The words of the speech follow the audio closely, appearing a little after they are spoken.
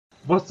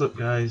What's up,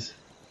 guys?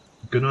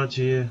 Gunaj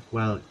here.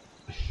 Well,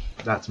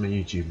 that's my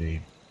YouTube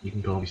name. You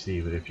can call me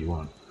Steven if you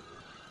want.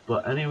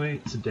 But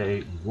anyway,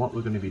 today what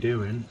we're going to be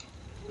doing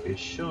is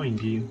showing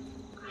you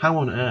how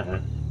on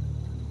earth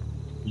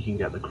you can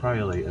get the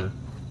Cryolator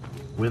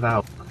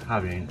without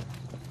having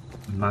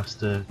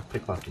master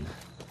pickpocketing.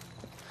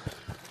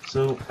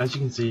 So as you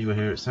can see, we're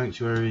here at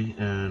Sanctuary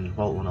and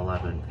Vault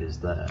 111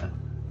 is there.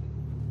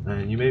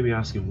 And you may be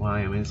asking why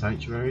I'm in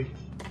Sanctuary,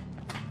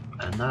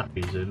 and that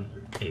reason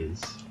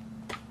is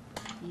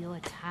You're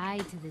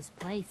tied to this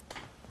place.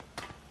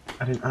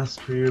 I didn't ask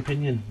for your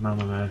opinion,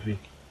 Mama Murphy,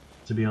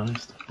 to be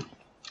honest.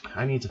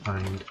 I need to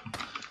find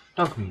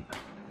dog meat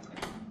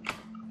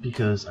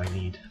because I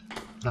need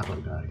that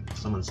little guy.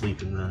 Someone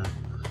sleeping there,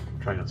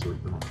 try not to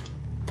wake them up.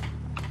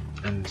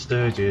 And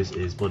Sturgis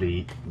is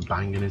bloody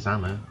banging his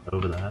hammer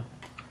over there,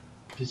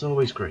 which is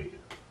always great,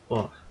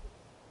 but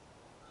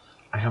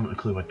I haven't a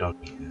clue what dog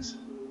meat is.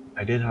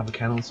 I did have a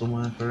kennel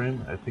somewhere for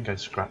him. I think I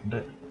scrapped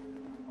it,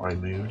 or I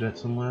moved it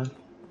somewhere.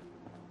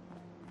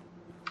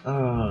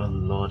 Oh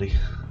lordy.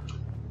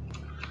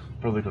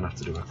 Probably gonna have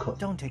to do a cut.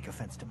 Don't take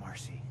offense to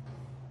Marcy.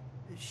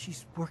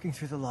 She's working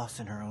through the loss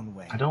in her own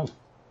way. I don't.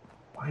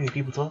 Why do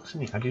people talk to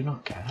me? I do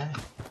not care.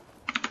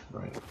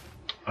 Right.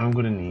 I'm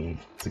gonna need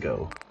to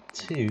go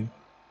to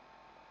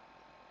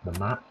the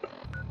map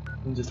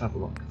and just have a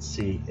look and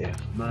see if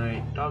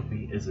my dog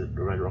meat is at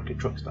the Red Rocket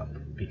truck stop,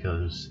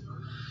 because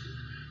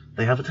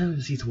they have a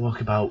tendency to walk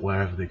about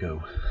wherever they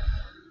go,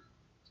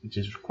 which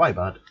is quite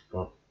bad,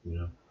 but you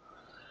know.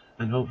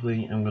 And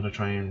hopefully I'm gonna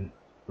try and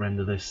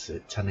render this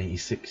at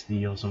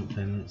 1080-60 or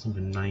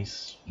something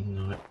nice, you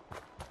know.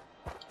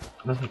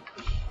 Nothing.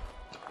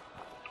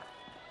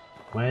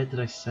 Where did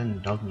I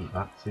send dog meat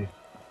back to?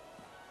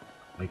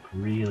 Like,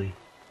 really?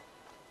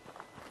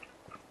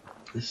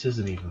 This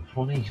isn't even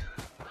funny.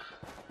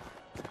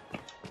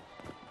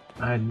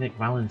 I had Nick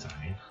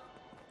Valentine,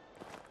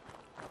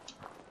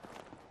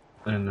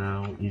 and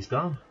now he's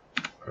gone.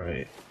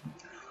 Right.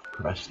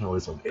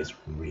 Professionalism is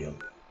real.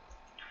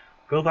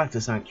 Go back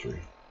to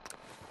Sanctuary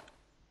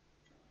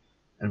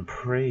and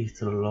pray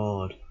to the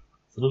Lord.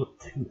 To the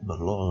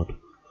Lord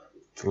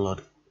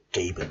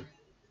Gaben.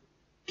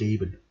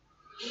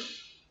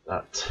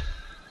 That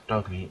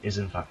dog meat is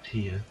in fact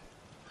here.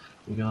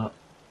 We got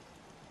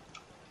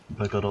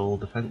the good old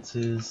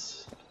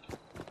defences.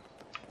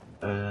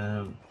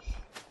 I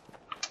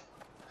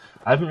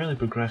haven't really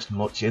progressed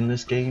much in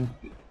this game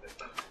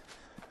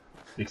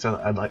because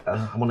I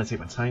want to take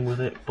my time with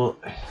it, but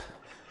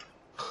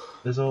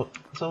it's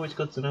always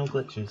good to know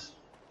glitches,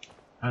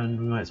 and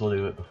we might as well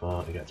do it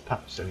before it gets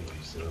patched anyway.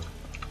 So,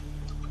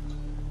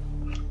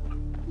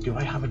 do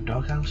I have a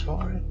doghouse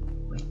for it?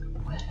 Like,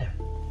 where?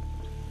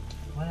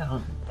 Where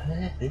on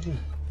earth is he?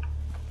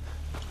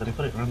 Did I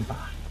put it around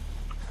back?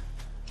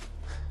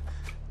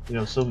 You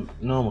know, some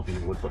normal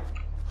people would, but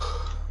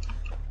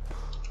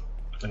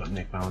I got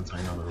Nick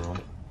Valentine on the run.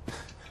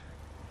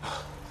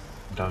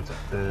 Dog's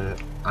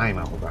I'm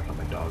out of breath on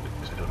my dog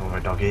because I don't know where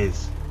my dog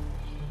is.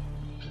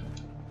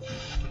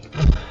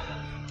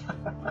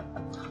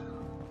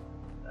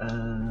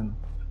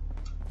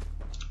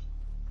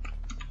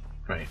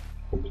 Right.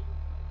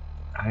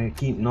 I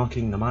keep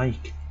knocking the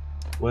mic.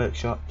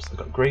 Workshops. I've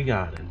got Grey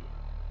Garden.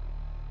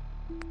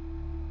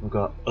 We've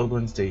got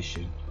Oberlin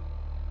Station,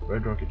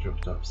 Red Rocket Truck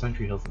Stop,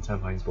 Sanctuary Hills and 10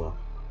 Pines Bluff.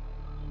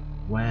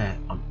 Where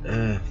on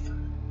earth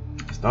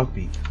is dog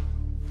meat?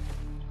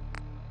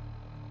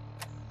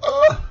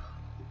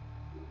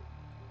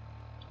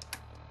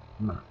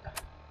 Map.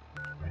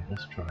 Right,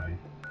 let's try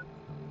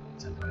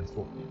 10 Pines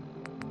Bluff.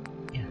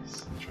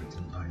 Yes, let's try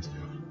 10 Pines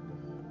Bluff.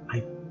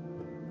 I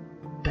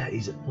bet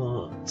he's at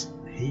Port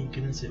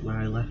Hagen, is it, where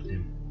I left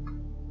him?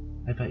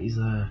 I bet he's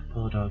there,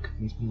 poor dog.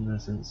 He's been there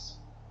since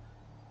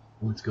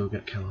I went to go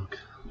get Kellogg.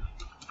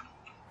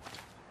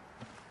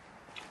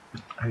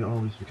 I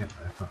always forget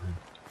that I've got him.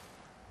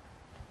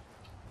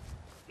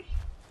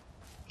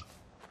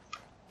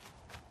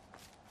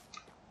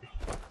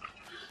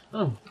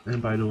 Oh,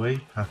 and by the way,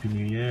 Happy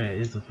New Year.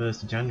 It is the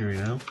 1st of January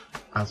now,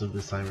 as of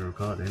this time of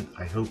recording.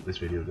 I hope this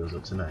video goes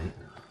up tonight.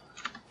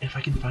 If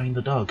I can find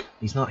the dog.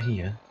 He's not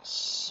here,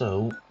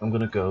 so I'm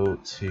gonna go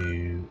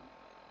to,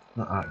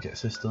 not ArcJet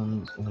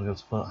Systems, I'm gonna go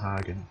to Fort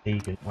Hagen,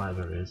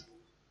 whatever it is,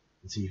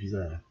 and see if he's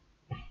there.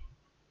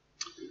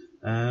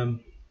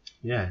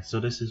 Yeah, so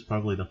this is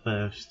probably the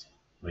first,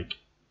 like,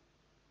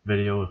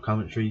 video of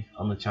commentary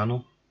on the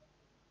channel.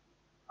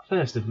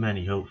 First of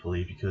many,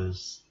 hopefully,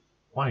 because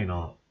why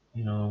not?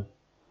 You know,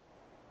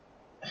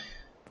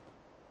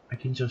 I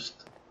can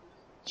just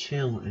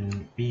chill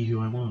and be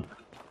who I want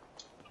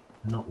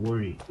and not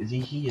worry. Is he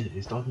here?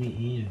 Is dog meat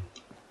here?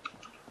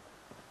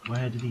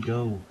 Where did he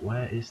go?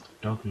 Where is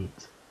dog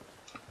meat?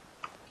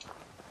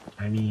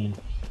 I mean,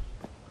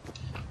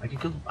 I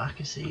could go back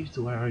a save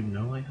to where I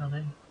know I had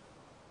him.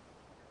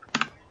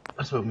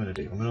 That's what I'm gonna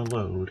do. I'm gonna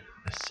load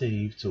a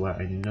save to where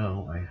I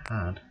know I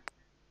had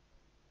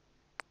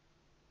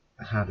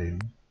him.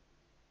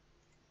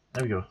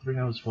 There we go. 3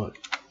 hours, 5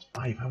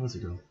 hours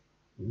ago.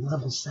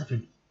 Level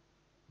 7.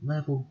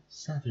 Level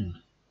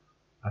 7.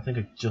 I think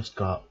I just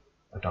got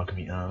a dog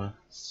meat armor,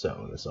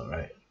 so that's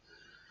alright.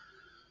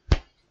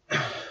 Did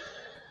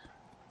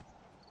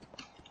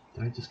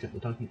I just get the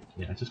dog meat?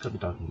 Yeah, I just got the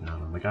dog meat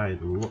armor. My guy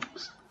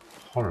looks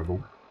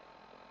horrible,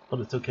 but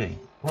it's okay.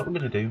 What we're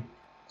gonna do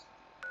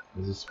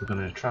is we're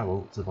gonna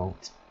travel to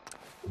Vault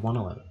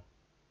 111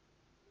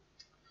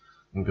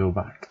 and go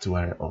back to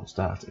where it all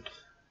started,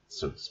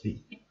 so to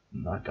speak.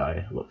 And that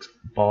guy looks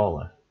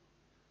baller.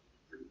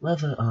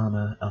 Leather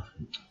armor.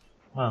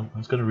 Well, I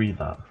was gonna read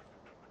that.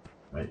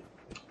 Right.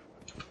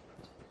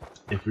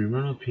 If we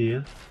run up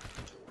here,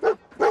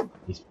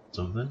 there's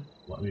something.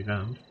 What have we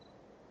found?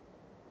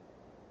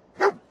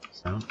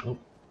 Sound. Oh,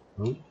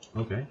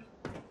 okay.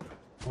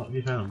 What have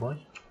you found, boy?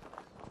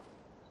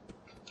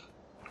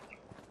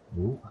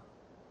 Ooh.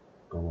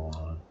 Go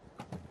on.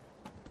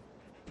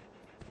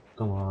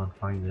 Go on,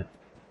 find it.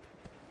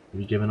 Have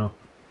you given up?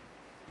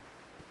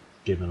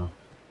 Given up.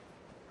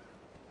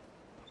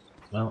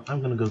 Well,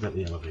 I'm gonna go get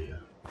the elevator.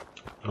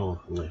 Or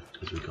lift,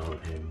 as we call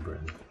it here in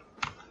Britain.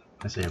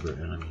 I say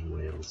Britain, I mean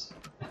Wales.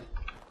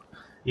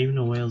 Even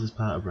though Wales is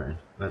part of Britain.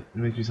 That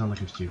makes me sound like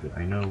I'm stupid,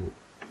 I know.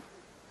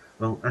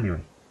 Well,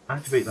 anyway.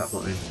 Activate that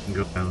button and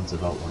go down to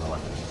Vault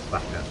 111.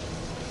 Back down.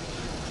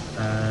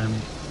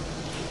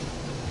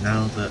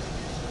 Now that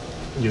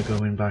you're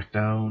going back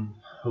down,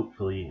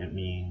 hopefully it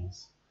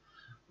means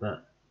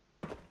that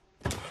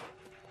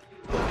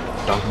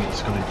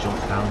Dogmeat's going to jump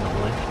down the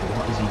lift.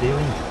 What is he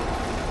doing?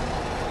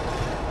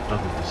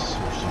 Dogmeat is so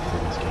stupid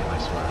in this game, I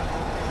swear.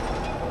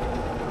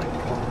 Right,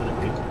 what I'm going to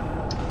do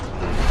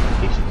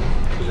is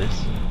for this.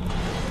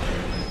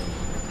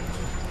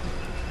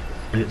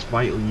 And it's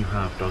vital you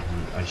have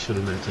Dogmeat. I should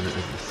have mentioned it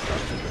at the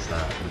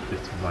start.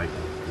 It's vital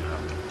you have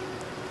him.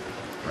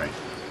 Right.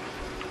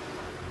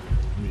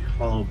 We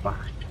follow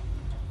back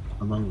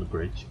along the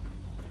bridge.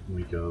 And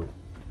we go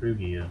through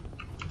here.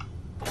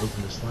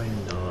 Open the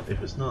sliding door.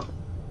 If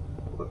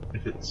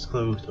it's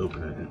closed,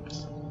 open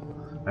it.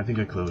 I think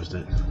I closed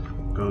it.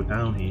 Go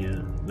down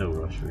here. No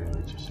rush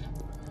really. Just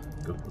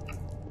go for a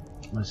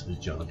nice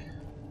little jog.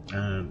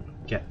 And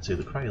get to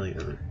the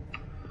Cryolator room.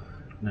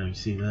 Now you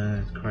see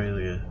there,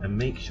 Cryolator, and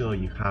make sure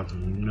you have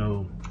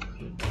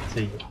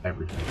take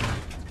everything.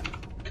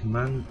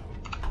 Command,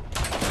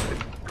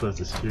 close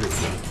the security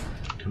door,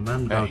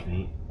 command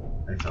Dogmeat,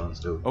 and tell us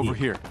to go over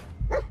here.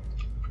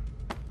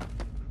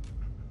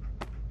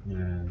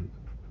 And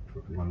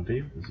what we want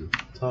to do is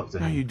talk to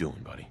him. How you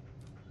doing, buddy?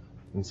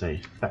 And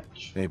say,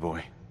 fetch. Hey,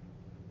 boy.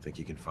 Think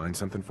you can find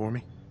something for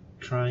me?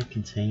 Try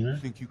container.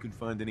 Think you can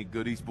find any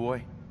goodies,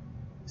 boy?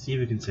 See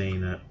if a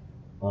container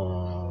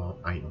or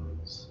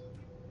items.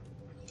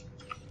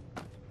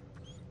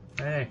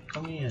 Hey,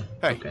 come here.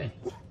 Hey. Okay.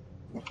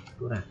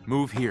 Go there.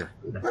 Move here.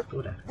 Go there.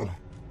 Go there. Go.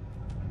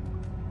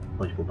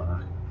 Please go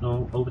back.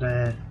 No, over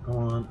there. Go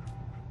on.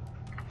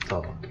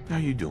 Talk. How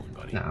you doing,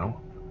 buddy?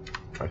 Now,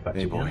 try fetch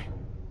Hey, again. boy.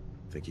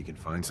 Think you can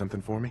find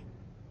something for me?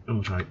 And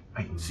we'll try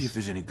items. See if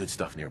there's any good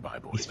stuff nearby,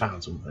 boy. He's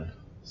found something.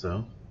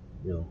 So,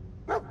 we'll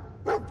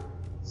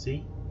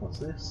see. What's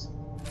this?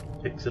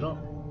 Picks it up.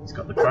 He's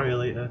got the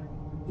Cryolator.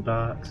 He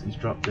barks. He's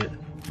dropped it.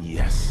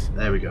 Yes.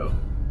 There we go.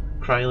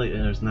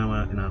 Cryolator is now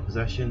in our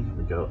possession.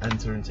 We go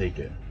enter and take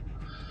it.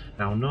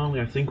 Now normally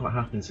I think what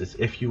happens is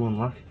if you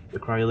unlock the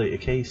Cryolator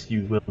case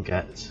you will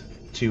get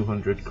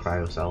 200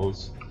 cryo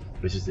cells,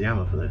 which is the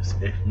ammo for this.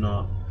 If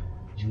not,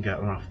 you can get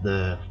them off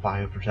the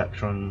fire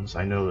protectrons.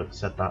 I know it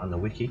said that on the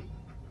wiki.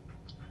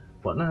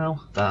 But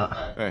now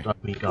that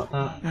Dogmeat got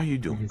that, how you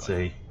doing, you can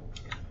buddy? say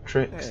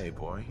tricks. Hey,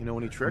 boy. You know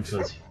any tricks?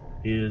 Because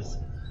he has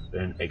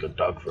been a good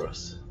dog for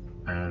us.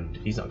 And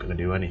he's not going to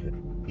do anything.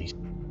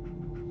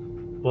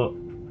 But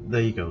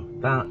there you go.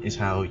 That is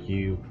how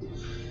you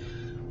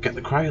get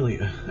the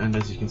Cryolator. And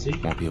as you can see,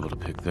 Won't be able to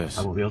pick this.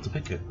 I won't be able to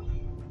pick it.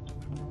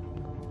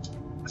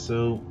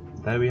 So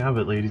there we have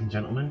it, ladies and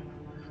gentlemen.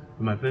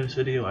 For my first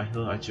video, I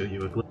thought I'd show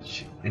you a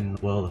glitch in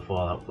the world of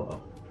Fallout 4.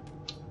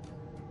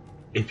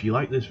 If you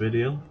like this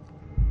video,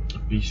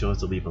 be sure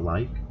to leave a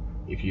like.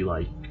 If you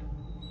like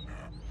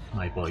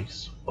my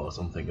voice or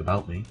something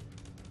about me,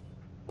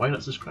 why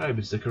not subscribe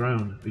and stick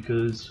around,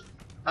 because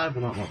I have a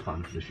lot more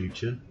planned for the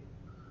future.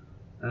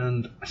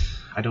 And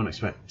I don't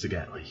expect to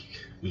get like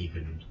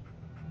even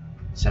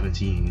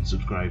 17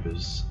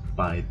 subscribers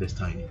by this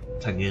time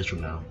 10 years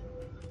from now.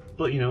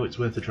 But you know, it's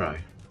worth a try.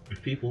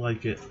 If people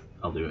like it,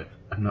 I'll do it.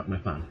 I'm not my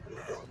fan.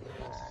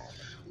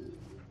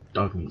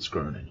 Dogmeat's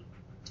groaning.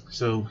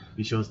 So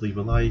be sure to leave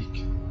a like.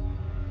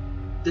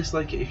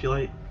 Dislike it if you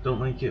like, don't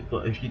like it,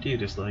 but if you do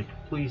dislike,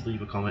 please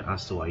leave a comment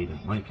as to why you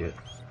didn't like it.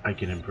 I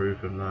can improve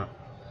from that.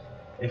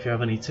 If you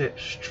have any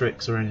tips,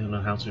 tricks or anything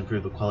on how to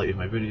improve the quality of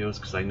my videos,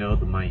 because I know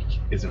the mic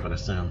isn't going to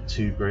sound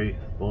too great,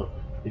 but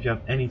if you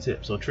have any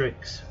tips or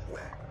tricks,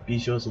 be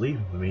sure to leave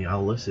them for me.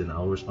 I'll listen,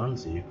 I'll respond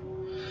to you.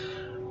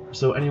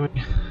 So anyway,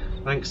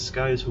 thanks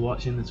guys for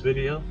watching this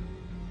video.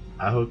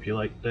 I hope you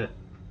liked it,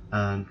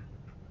 and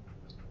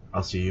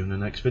I'll see you in the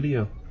next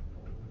video.